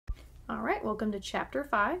All right, welcome to Chapter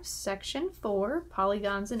 5, Section 4,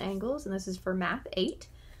 Polygons and Angles, and this is for Math 8.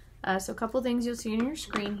 So a couple things you'll see on your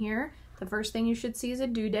screen here. The first thing you should see is a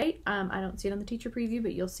due date. I don't see it on the teacher preview,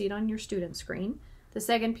 but you'll see it on your student screen. The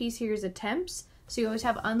second piece here is attempts. So you always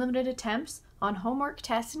have unlimited attempts on homework,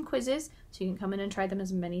 tests, and quizzes, so you can come in and try them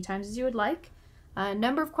as many times as you would like.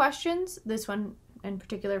 Number of questions. This one in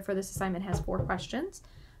particular for this assignment has 4 questions.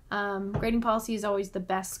 Grading policy is always the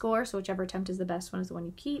best score, so whichever attempt is the best one is the one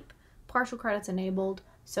you keep. Partial credits enabled,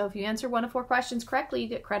 so if you answer 1 of 4 questions correctly, you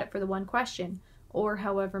get credit for the 1 question, or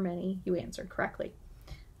however many you answered correctly.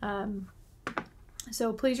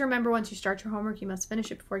 So please remember, once you start your homework, you must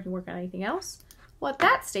finish it before you can work on anything else. What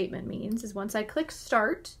that statement means is once I click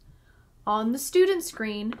Start, on the student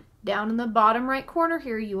screen, down in the bottom right corner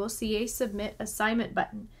here, you will see a Submit Assignment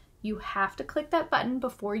button. You have to click that button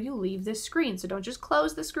before you leave this screen, so don't just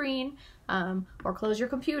close the screen or close your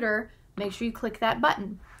computer. Make sure you click that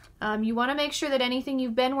button. You want to make sure that anything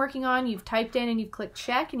you've been working on, you've typed in and you've clicked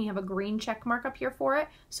check, and you have a green check mark up here for it,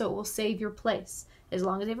 so it will save your place. As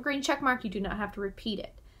long as you have a green check mark, you do not have to repeat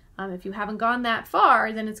it. If you haven't gone that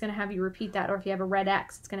far, then it's going to have you repeat that, or if you have a red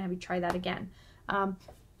X, it's going to have you try that again.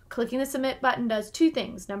 Clicking the submit button does 2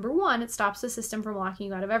 things. Number 1, it stops the system from locking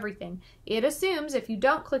you out of everything. It assumes if you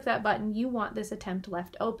don't click that button, you want this attempt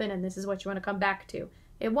left open, and this is what you want to come back to.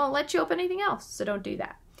 It won't let you open anything else, so don't do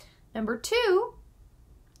that. Number 2,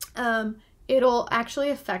 it'll actually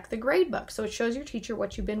affect the grade book, so it shows your teacher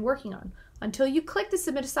what you've been working on. Until you click the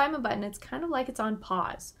submit assignment button, it's kind of like it's on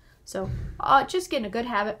pause. So just get in a good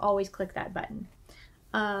habit, always click that button.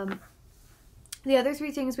 The other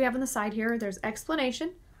 3 things we have on the side here, there's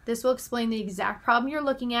explanation. This will explain the exact problem you're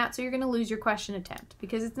looking at, so you're going to lose your question attempt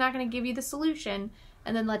because it's not going to give you the solution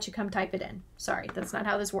and then let you come type it in. Sorry, that's not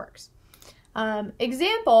how this works.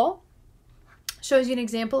 Example shows you an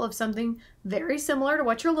example of something very similar to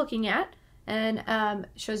what you're looking at, and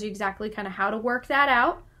shows you exactly kind of how to work that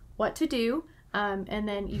out, what to do, and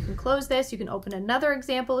then you can close this. You can open another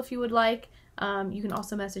example if you would like. You can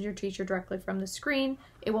also message your teacher directly from the screen.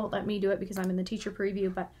 It won't let me do it because I'm in the teacher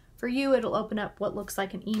preview, but for you, it'll open up what looks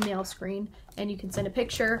like an email screen, and you can send a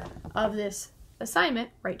picture of this assignment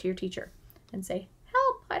right to your teacher and say,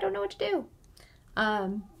 help, I don't know what to do.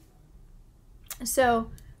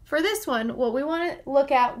 So for this one, what we want to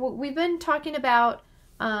look at, we've been talking about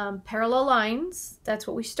parallel lines. That's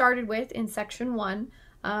what we started with in section 1.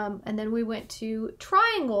 And then we went to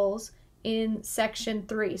triangles in section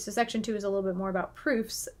 3. So section 2 is a little bit more about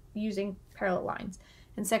proofs using parallel lines.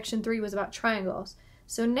 And section 3 was about triangles.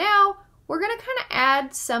 So now we're going to kind of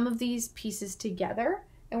add some of these pieces together,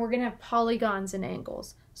 and we're going to have polygons and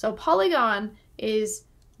angles. So polygon is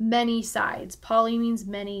many sides. Poly means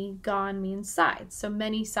many, gon means sides. So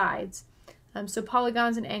many sides. So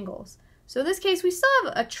polygons and angles. So in this case, we still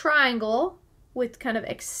have a triangle with kind of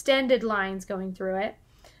extended lines going through it.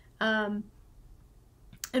 And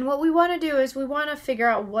what we want to do is we want to figure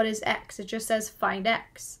out what is x. It just says find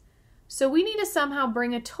x. So we need to somehow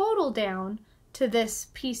bring a total down to this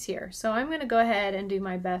piece here. So I'm going to go ahead and do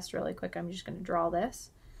my best really quick. I'm just going to draw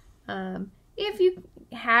this. If you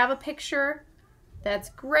have a picture, that's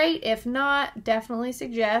great. If not, definitely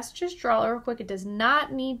suggest just draw it real quick. It does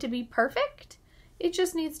not need to be perfect. It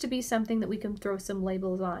just needs to be something that we can throw some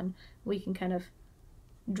labels on. We can kind of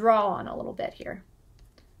draw on a little bit here.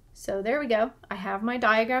 So there we go. I have my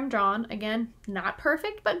diagram drawn. Again, not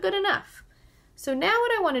perfect, but good enough. So now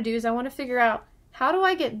what I want to do is I want to figure out, how do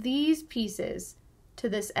I get these pieces to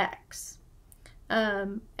this x?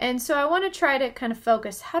 And so I want to try to kind of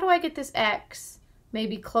focus, how do I get this x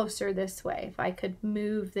maybe closer this way, if I could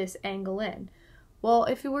move this angle in? Well,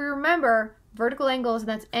 if we remember, vertical angles,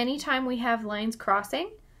 that's anytime we have lines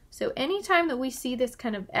crossing. So anytime that we see this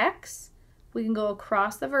kind of x, we can go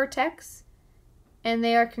across the vertex, and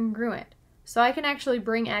they are congruent. So I can actually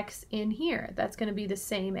bring x in here. That's going to be the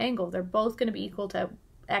same angle. They're both going to be equal to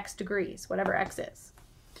x degrees, whatever x is.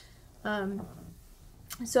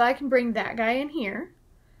 So I can bring that guy in here.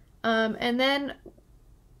 And then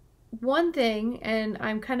one thing, and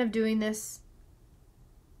I'm kind of doing this,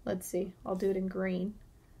 let's see, I'll do it in green.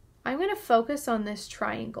 I'm going to focus on this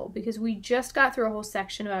triangle because we just got through a whole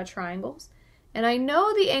section about triangles. And I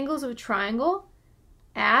know the angles of a triangle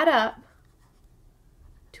add up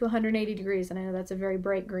to 180 degrees. And I know that's a very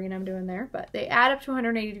bright green I'm doing there, but they add up to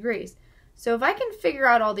 180 degrees. So if I can figure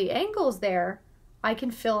out all the angles there, I can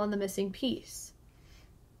fill in the missing piece.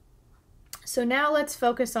 So now let's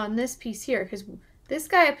focus on this piece here, because this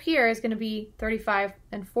guy up here is going to be 35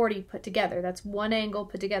 and 40 put together. That's one angle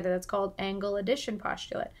put together. That's called angle addition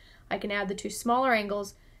postulate. I can add the 2 smaller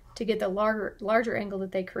angles to get the larger angle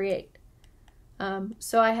that they create.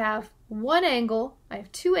 So I have one angle, I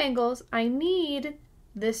have two angles, I need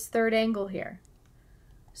this third angle here.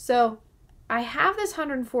 So I have this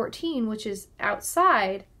 114, which is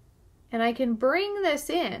outside, and I can bring this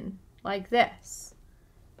in like this.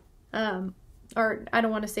 Or I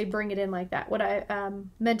don't want to say bring it in like that. What I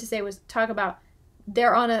meant to say was talk about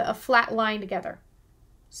they're on a flat line together.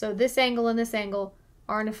 So this angle and this angle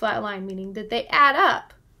are in a flat line, meaning that they add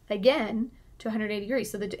up again to 180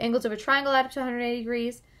 degrees. So the angles of a triangle add up to 180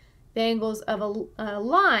 degrees. The angles of a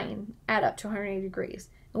line add up to 180 degrees.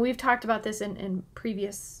 And we've talked about this in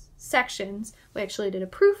previous sections. We actually did a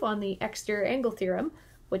proof on the exterior angle theorem,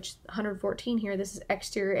 which 114 here, this is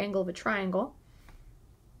exterior angle of a triangle.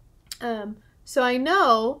 So I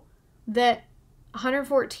know that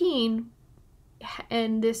 114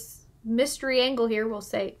 and this mystery angle here, we'll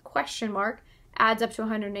say question mark, adds up to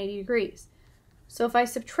 180 degrees. So if I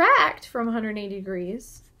subtract from 180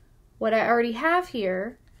 degrees, what I already have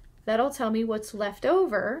here, that'll tell me what's left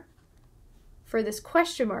over for this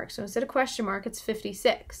question mark. So instead of question mark, it's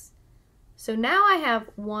 56. So now I have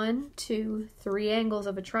 1, 2, 3 angles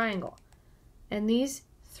of a triangle. And these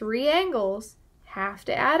 3 angles have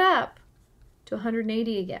to add up to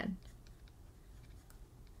 180 again.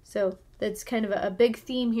 So that's kind of a big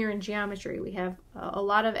theme here in geometry. We have a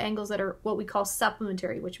lot of angles that are what we call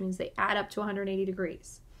supplementary, which means they add up to 180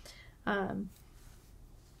 degrees.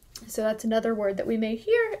 So that's another word that we may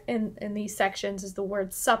hear in these sections is the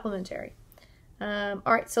word supplementary. All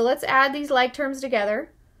right, so let's add these like terms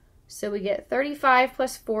together. So we get 35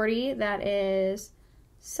 plus 40, that is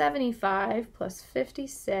 75 plus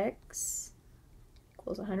 56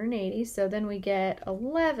 equals 180. So then we get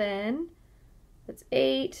 11, that's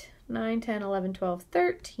 8, 9, 10, 11, 12,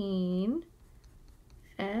 13,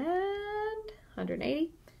 and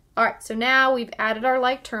 180. All right, so now we've added our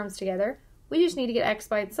like terms together. We just need to get x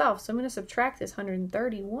by itself. So I'm going to subtract this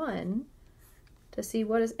 131 to see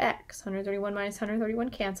what is x. 131 minus 131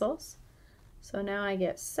 cancels. So now I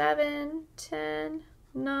get 7, 10,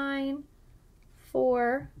 9,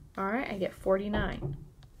 4. All right, I get 49.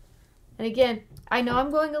 And again, I know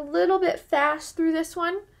I'm going a little bit fast through this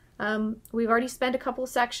one. We've already spent a couple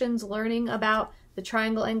sections learning about the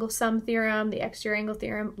triangle angle sum theorem, the exterior angle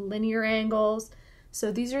theorem, linear angles.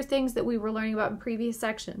 So these are things that we were learning about in previous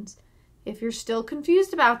sections. If you're still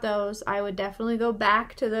confused about those, I would definitely go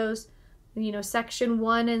back to those, section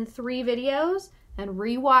 1 and 3 videos and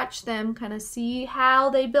rewatch them, kind of see how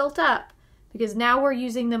they built up, because now we're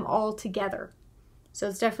using them all together. So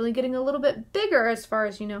it's definitely getting a little bit bigger as far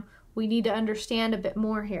as, we need to understand a bit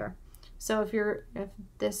more here. So if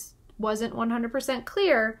this wasn't 100%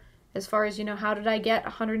 clear as far as, how did I get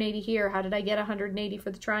 180 here? How did I get 180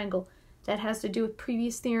 for the triangle? That has to do with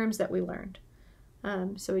previous theorems that we learned.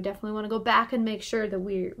 So we definitely want to go back and make sure that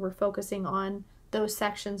we're focusing on those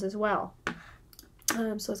sections as well.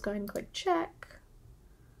 So let's go ahead and click check.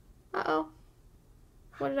 Uh-oh.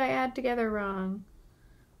 What did I add together wrong?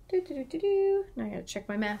 Now I gotta check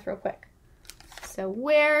my math real quick. So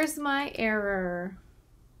where's my error?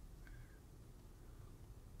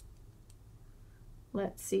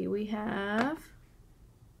 Let's see, we have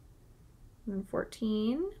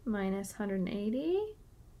 114 minus 180.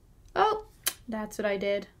 Oh, that's what I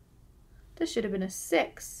did. This should have been a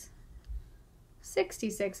 6.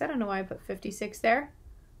 66. I don't know why I put 56 there.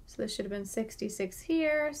 So this should have been 66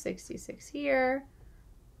 here, 66 here,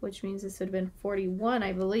 which means this would have been 41,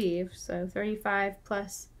 I believe. So 35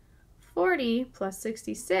 plus 40 plus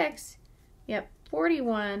 66. Yep,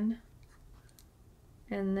 41.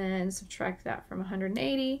 And then subtract that from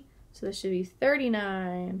 180. So this should be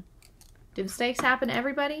 39. Do mistakes happen to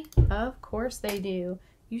everybody? Of course they do.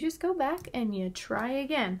 You just go back and you try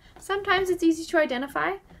again. Sometimes it's easy to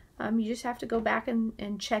identify. You just have to go back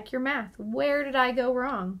and check your math. Where did I go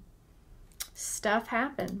wrong? Stuff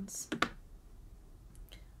happens.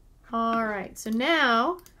 All right, so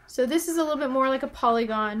now, this is a little bit more like a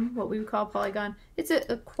polygon, what we would call a polygon. It's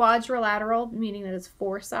a quadrilateral, meaning that it's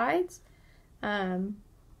 4 sides.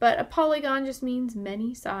 But a polygon just means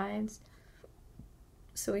many sides.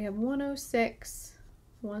 So we have 106,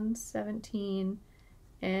 117,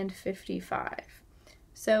 and 55.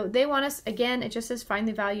 So they want us, again, it just says find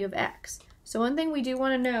the value of x. So one thing we do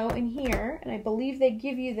want to know in here, and I believe they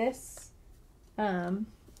give you this in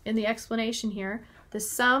the explanation here, the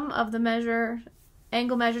sum of the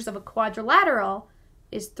angle measures of a quadrilateral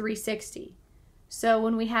is 360. So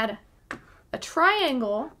when we had a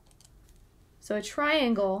triangle, so a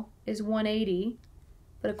triangle is 180,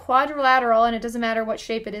 but a quadrilateral, and it doesn't matter what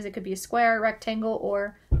shape it is, it could be a square, a rectangle,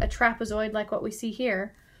 or a trapezoid like what we see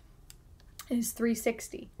here, is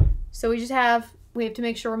 360. So we have to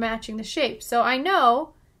make sure we're matching the shape. So I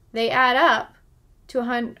know they add up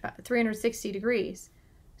to 360 degrees.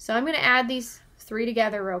 So I'm going to add these three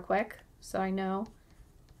together real quick so I know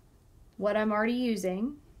what I'm already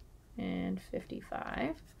using. And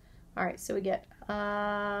 55. All right, so we get,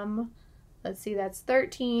 let's see, that's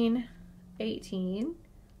 13, 18,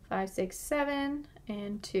 5, 6, 7,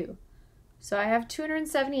 and 2. So I have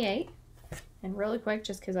 278. And really quick,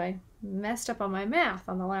 just because I messed up on my math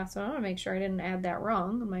on the last one, I want to make sure I didn't add that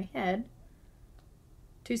wrong in my head.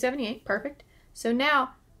 278, perfect. So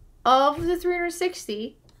now, of the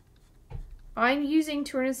 360, I'm using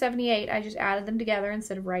 278. I just added them together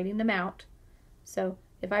instead of writing them out. So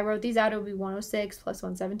if I wrote these out, it would be 106 plus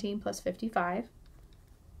 117 plus 55.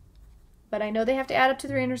 But I know they have to add up to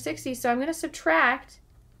 360, so I'm going to subtract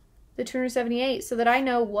the 278 so that I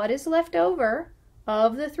know what is left over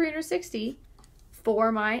of the 360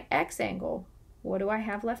 for my x angle. What do I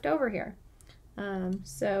have left over here?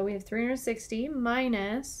 So we have 360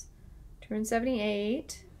 minus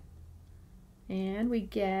 278, and we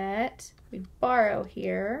borrow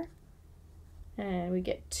here, and we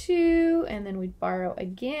get 2, and then we borrow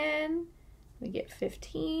again, we get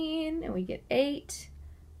 15, and we get 8,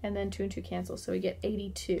 and then 2 and 2 cancel, so we get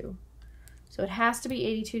 82. So it has to be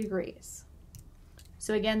 82 degrees.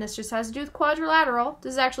 So again, this just has to do with quadrilateral.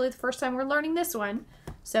 This is actually the first time we're learning this one.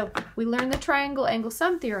 So we learned the triangle angle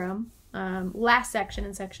sum theorem last section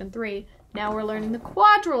in section 3. Now we're learning the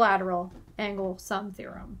quadrilateral angle sum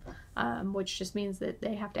theorem, which just means that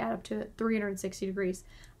they have to add up to 360 degrees.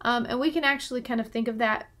 And we can actually kind of think of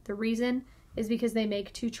that, the reason is because they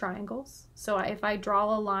make two triangles. So if I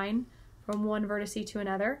draw a line from one vertex to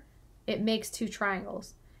another, it makes two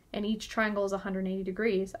triangles. And each triangle is 180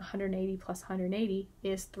 degrees. 180 plus 180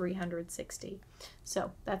 is 360.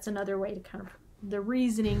 So that's another way to kind of, the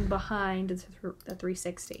reasoning behind the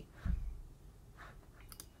 360.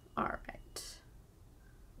 All right.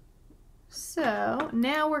 So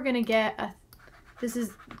now we're going to get this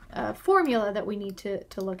is a formula that we need to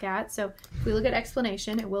look at. So if we look at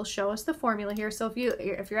explanation, it will show us the formula here. So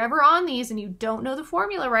if you're ever on these and you don't know the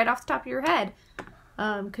formula right off the top of your head,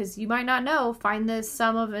 because you might not know, find the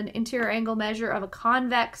sum of an interior angle measure of a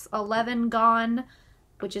convex 11-gon,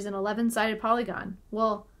 which is an 11-sided polygon.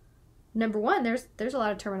 Well, number one, there's a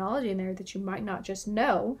lot of terminology in there that you might not just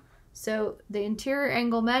know. So the interior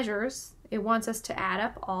angle measures, it wants us to add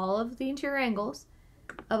up all of the interior angles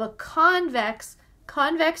of a convex.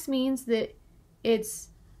 Convex means that it's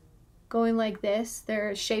going like this. There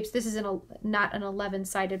are shapes. This is not an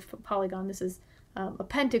 11-sided polygon. This is a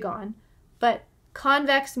pentagon. But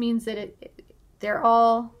convex means that they're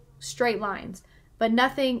all straight lines, but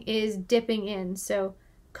nothing is dipping in. So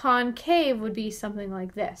concave would be something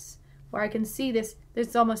like this, where I can see this.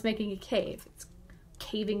 It's almost making a cave. It's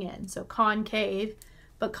caving in. So concave.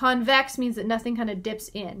 But convex means that nothing kind of dips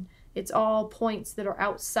in. It's all points that are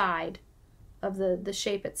outside of the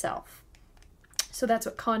shape itself. So that's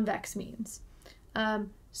what convex means.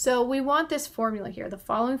 So we want this formula here. The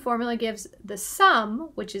following formula gives the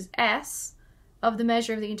sum, which is S, of the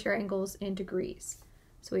measure of the interior angles in degrees.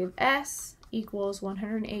 So we have S equals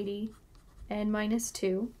 180 n minus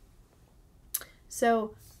 2.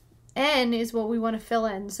 So n is what we want to fill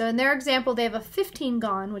in. So in their example, they have a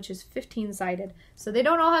 15-gon, which is 15-sided. So they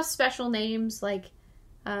don't all have special names like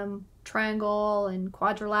triangle and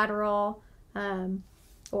quadrilateral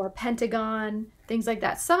or pentagon, things like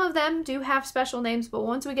that. Some of them do have special names, but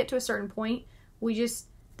once we get to a certain point,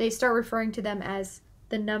 they start referring to them as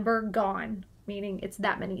the number gon, meaning it's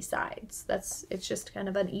that many sides. It's just kind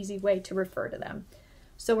of an easy way to refer to them.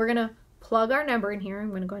 So we're going to plug our number in here. I'm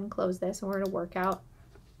going to go ahead and close this, and we're going to work out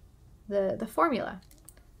the formula.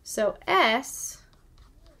 So S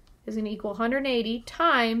is going to equal 180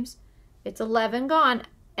 times, it's 11 gon.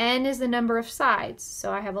 N is the number of sides.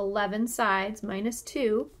 So I have 11 sides minus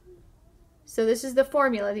 2. So this is the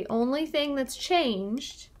formula. The only thing that's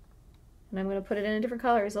changed, and I'm going to put it in a different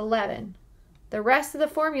color, is 11. The rest of the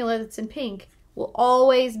formula that's in pink will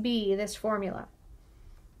always be this formula.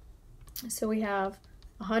 So we have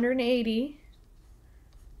 180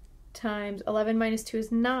 times 11 minus 2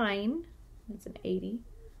 is 9. That's an 80.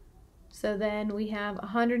 So then we have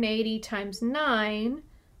 180 times 9.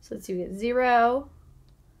 So let's see, we get 0.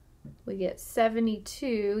 We get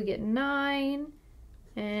 72. We get 9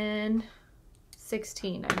 and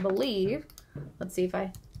 16, I believe. Let's see if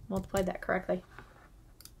I multiplied that correctly.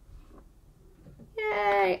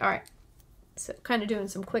 Yay! All right. So kind of doing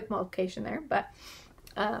some quick multiplication there, but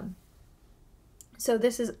so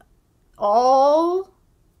this is all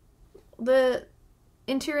the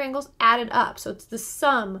interior angles added up. So it's the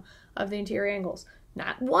sum of the interior angles.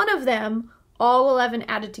 Not one of them, all 11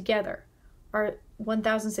 added together. Or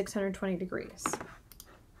 1,620 degrees.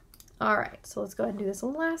 All right, so let's go ahead and do this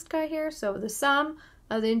last guy here. So the sum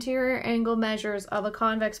of the interior angle measures of a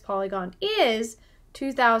convex polygon is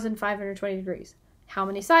 2,520 degrees. How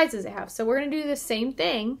many sides does it have? So we're going to do the same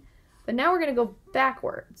thing, but now we're going to go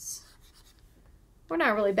backwards. We're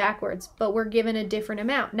not really backwards, but we're given a different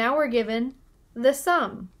amount. Now we're given the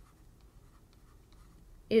sum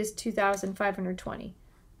is 2,520,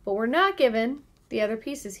 but we're not given the other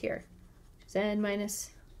pieces here, which is n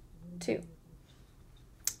minus 2.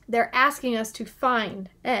 They're asking us to find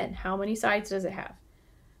n. How many sides does it have?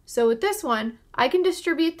 So with this one, I can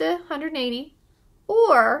distribute the 180,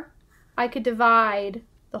 or I could divide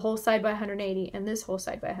the whole side by 180 and this whole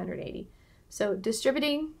side by 180. So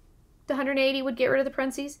distributing the 180 would get rid of the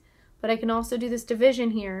parentheses, but I can also do this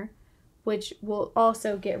division here, which will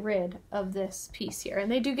also get rid of this piece here.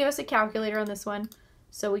 And they do give us a calculator on this one,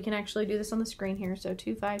 so we can actually do this on the screen here. So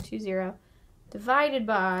 2520 divided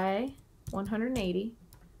by 180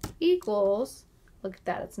 equals, look at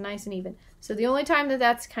that, it's nice and even. So the only time that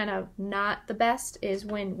that's kind of not the best is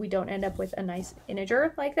when we don't end up with a nice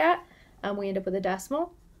integer like that. We end up with a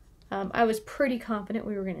decimal. I was pretty confident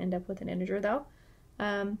we were going to end up with an integer though.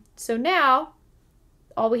 So now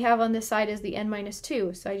all we have on this side is the n minus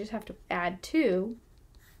 2. So I just have to add 2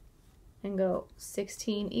 and go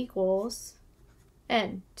 16 equals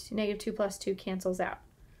n. Negative 2 plus 2 cancels out.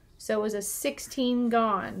 So it was a 16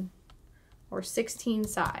 gone, or 16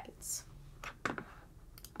 sides.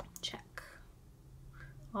 Check.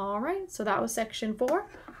 All right, so that was section 4.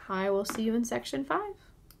 I will see you in section 5.